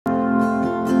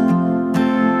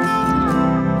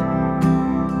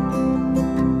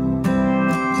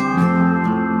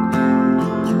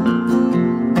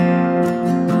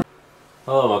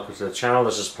to the channel.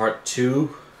 This is part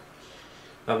 2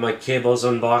 of my cables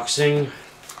unboxing.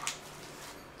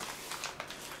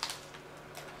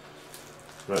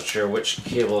 I'm not sure which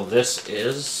cable this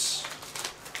is.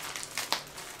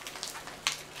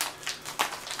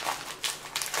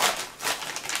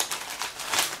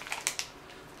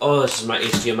 Oh, this is my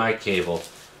HDMI cable.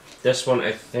 This one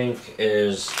I think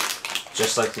is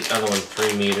just like the other one,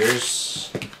 3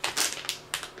 meters.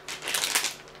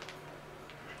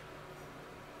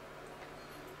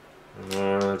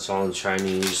 It's all in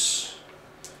Chinese.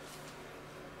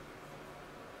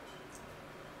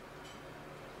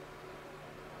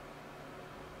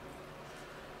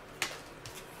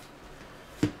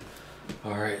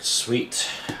 Alright, sweet.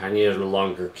 I needed a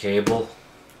longer cable.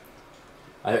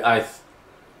 I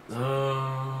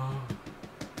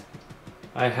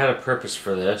had a purpose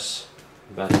for this,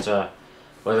 but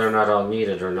whether or not I'll need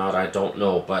it or not, I don't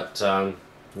know. But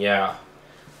yeah,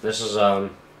 this is a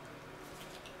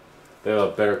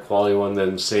better quality one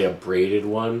than, say, a braided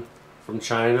one from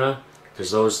China,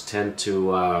 because those tend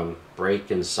to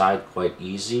break inside quite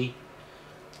easy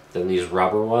than these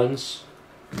rubber ones.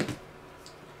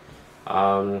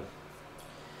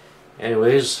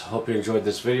 Anyways, hope you enjoyed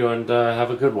this video and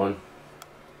have a good one.